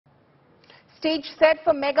Stage set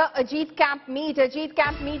for mega Ajit Camp meet. Ajit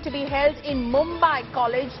Camp meet to be held in Mumbai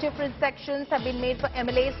College. Different sections have been made for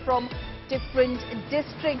MLAs from different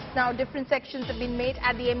districts. Now, different sections have been made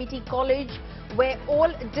at the MET College, where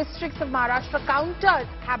all districts of Maharashtra counters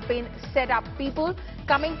have been set up. People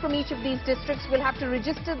coming from each of these districts will have to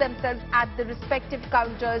register themselves at the respective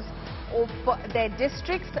counters of their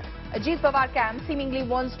districts. Ajit Pawar camp seemingly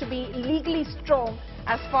wants to be legally strong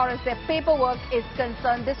as far as their paperwork is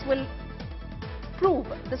concerned. This will prove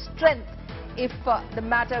the strength if the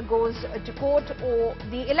matter goes to court or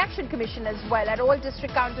the election commission as well. At all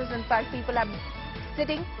district counters, in fact, people are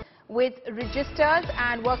sitting with registers,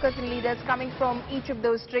 and workers and leaders coming from each of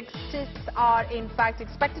those districts are in fact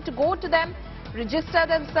expected to go to them, register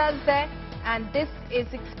themselves there, and this is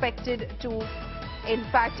expected to in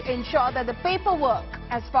fact ensure that the paperwork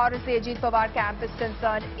as far as the Ajit Pawar camp is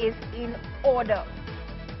concerned is in order.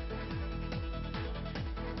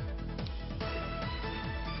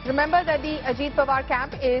 Remember that the Ajit Pawar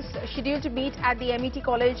camp is scheduled to meet at the MET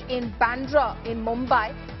College in Bandra in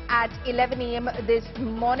Mumbai at 11 a.m. this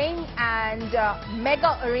morning, and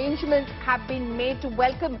mega arrangements have been made to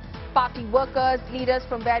welcome party workers, leaders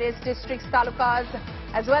from various districts, talukas,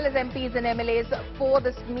 as well as MPs and MLAs for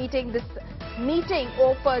this meeting. This meeting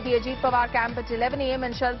of the Ajit Pawar camp at 11 a.m.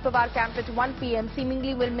 and Sharad Pawar camp at 1 p.m.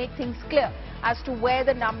 seemingly will make things clear as to where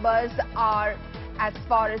the numbers are as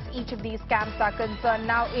far as each of these camps are concerned.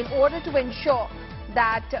 Now, in order to ensure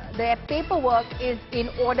that their paperwork is in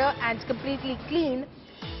order and completely clean,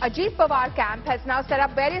 Ajit Pawar camp has now set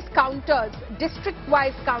up various counters,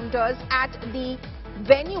 district-wise counters at the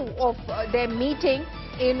venue of their meeting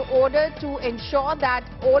in order to ensure that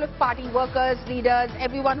all of party workers, leaders,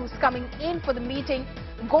 everyone who's coming in for the meeting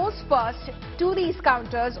goes first to these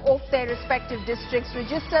counters of their respective districts,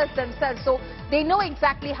 registers themselves, so they know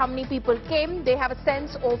exactly how many people came. They have a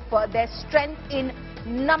sense of their strength in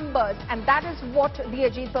numbers, and that is what the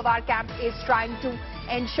Ajit Pawar camp is trying to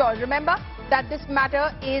ensure. Remember that this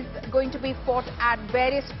matter is going to be fought at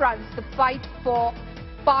various fronts. The fight for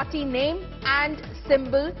party name and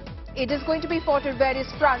symbol, it is going to be fought at various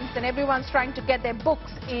fronts, and everyone's trying to get their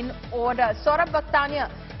books in order. Saurabh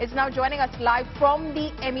Bhaktania is now joining us live from the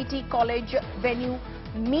MET College venue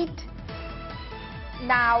meet.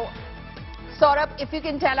 Now, Saurabh, if you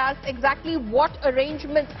can tell us exactly what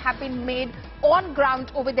arrangements have been made on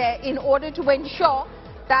ground over there in order to ensure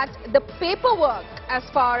that the paperwork as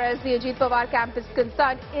far as the Ajit Pawar camp is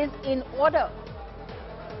concerned is in order.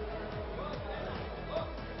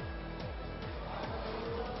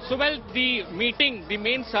 So, well, the meeting, the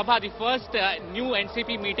main Sabha, the first new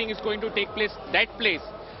NCP meeting is going to take place that place.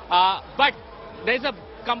 But there's a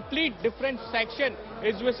complete different section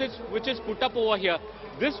which is put up over here.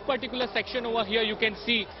 This particular section over here, you can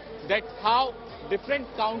see that how different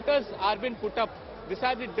counters are being put up. These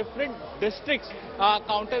are the different districts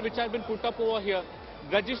counter which have been put up over here.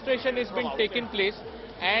 Registration is being taken place,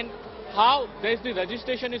 and how the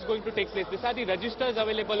registration is going to take place. These are the registers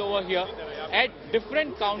available over here. At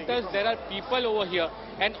different counters, there are people over here,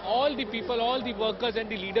 and all the people, all the workers and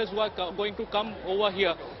the leaders who are going to come over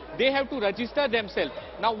here, they have to register themselves.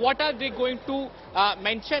 Now, what are they going to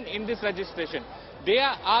mention in this registration? They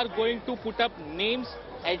are going to put up names,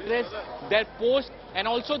 address, their post, and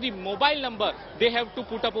also the mobile number they have to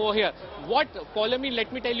put up over here. Follow me,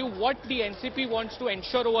 let me tell you what the NCP wants to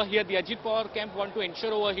ensure over here, the Ajit Pawar camp want to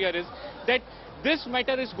ensure over here is that this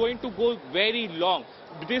matter is going to go very long.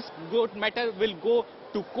 This matter will go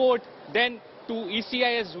to court, then to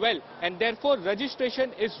ECI as well, and therefore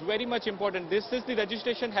registration is very much important. This is the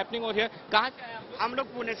registration happening over here. कहाँ से आए आप? हम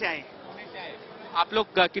लोग पुणे से आए। आप लोग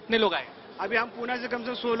कितने लोग आए? अभी हम पुणे से कम से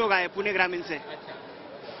कम 100 लोग आए, पुणे ग्रामीण से।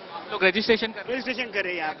 आप लोग रजिस्ट्रेशन कर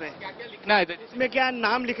रहे हैं यहाँ पे। क्या लिखना है? इसमें क्या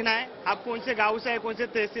नाम लिखना है, आप कौन से गांव से आए, कौन से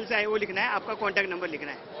तहसील से आए वो लिखना है, आपका कॉन्टैक्ट नंबर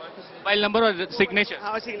लिखना है, मोबाइल नंबर और सिग्नेचर।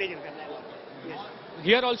 हाँ, सिग्नेचर करना है।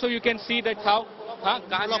 Here also you can see that how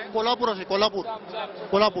Kolhapur से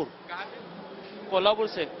कोल्हापुर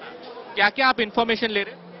से क्या आप इंफॉर्मेशन ले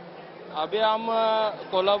रहे हैं? अभी हम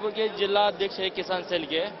कोल्हापुर के जिला अध्यक्ष है किसान सेल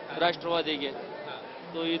के, राष्ट्रवादी के,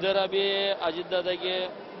 तो इधर अभी अजीत दादा के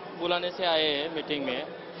बुलाने से आए हैं मीटिंग में।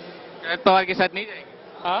 शरद पवार के साथ नहीं जाएंगे?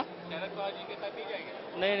 हाँ, शरद पवार जी के साथ नहीं जाएंगे?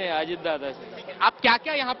 नहीं अजीत दादा से। आप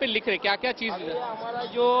क्या यहाँ पे लिख रहे हैं, क्या चीज? हमारा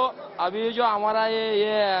जो हमारा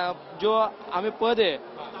ये जो हमें पद है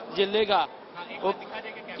जिले का, वो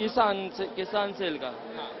किसान सेल का,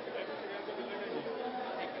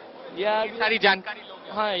 ये सारी जानकारी।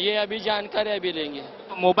 हाँ, ये अभी जानकारी अभी लेंगे।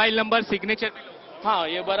 तो मोबाइल नंबर, सिग्नेचर भी लोगे? हाँ,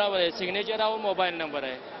 ये बराबर है, सिग्नेचर और मोबाइल नंबर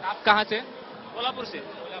है। आप कहाँ से? कोल्हापुर से।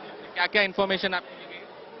 क्या इन्फॉर्मेशन आप?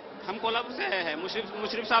 हम कोल्हापुर से आए हैं,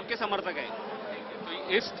 मुशर्रफ साहब के समर्थक हैं।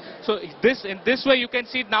 So in this way you can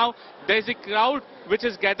see now there is a crowd which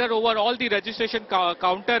is gathered over all the registration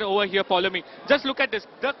counter over here. Follow me. Just look at this.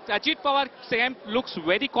 The Ajit Pawar camp looks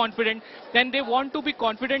very confident and they want to be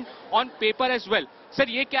confident on paper as well. Sir,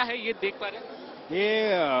 ये क्या है? ये देख पा रहे हैं? ये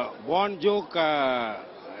bond जो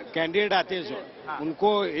कैंडिडेट आते हैं सर,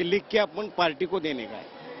 उनको लिख के अपन पार्टी को देने का है।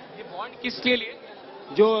 ये बॉन्ड किसके लिए?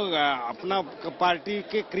 जो अपना पार्टी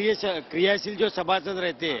के क्रियाशील जो सभासद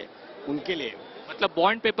रहते हैं उनके लिए। मतलब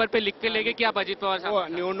बॉन्ड पेपर पे लिख के लेंगे कि आप अजीत पवार साहब?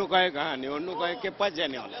 निवडणूक आयोग, हाँ निवडणूक आयोग के पास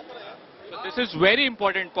जाने वाला। This is very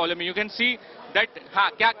important पॉलिमी. You can see that. हाँ,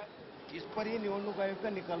 क्या इस पर ये निवडणूक आयोग का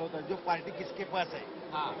निकाल होता है, जो पार्टी किसके पास है।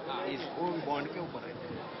 वो बॉन्ड के ऊपर है।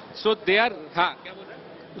 सो दे आर. हाँ, क्या बोल रहे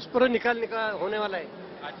हैं? उस पर निकाल होने वाला है।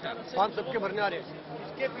 अच्छा, फॉर्म सबके भरने वाले हैं।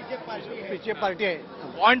 इसके पीछे पार्टी है।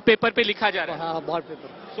 बॉन्ड पेपर पे लिखा जा रहा है. हाँ, bond paper.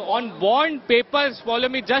 So on bond papers, follow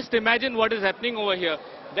me, just imagine what is happening over here.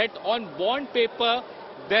 That on bond paper,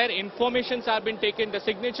 their informations have been taken, the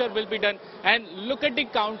signature will be done. And look at the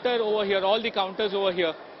counter over here, all the counters over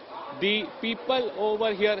here. The people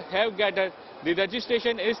over here have gathered, the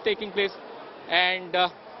registration is taking place and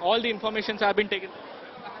all the informations have been taken.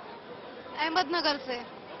 Ahmednagar से.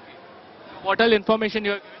 What all information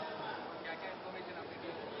you have given?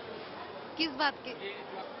 किस बात की?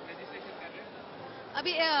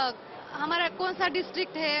 अभी हमारा कौन सा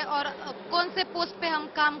district है और कौन से पोस्ट पे हम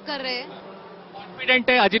काम कर रहे हैं. कॉन्फिडेंट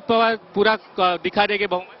है अजीत पवार पूरा दिखा देंगे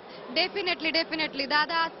बहुमत? डेफिनेटली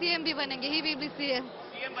दादा सीएम भी बनेंगे. He will be CM.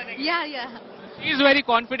 या He is very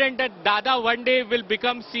confident that Dada one day will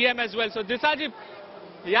become CM as well. So this Ajit,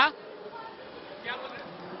 yeah?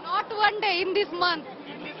 Not one day, in this month.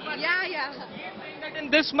 या That in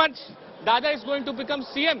this month Dada is going to become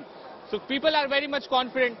CM. So people are very much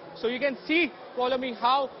confident. So you can see, follow me,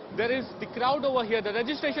 how there is the crowd over here. The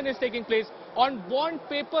registration is taking place. On bond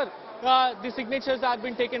paper, the signatures have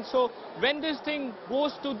been taken. So when this thing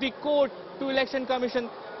goes to the court, to election commission,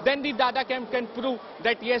 then the Dada camp can prove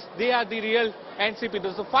that yes, they are the real NCP.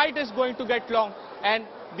 So the fight is going to get long and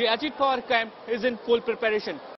the Ajit Pawar camp is in full preparation.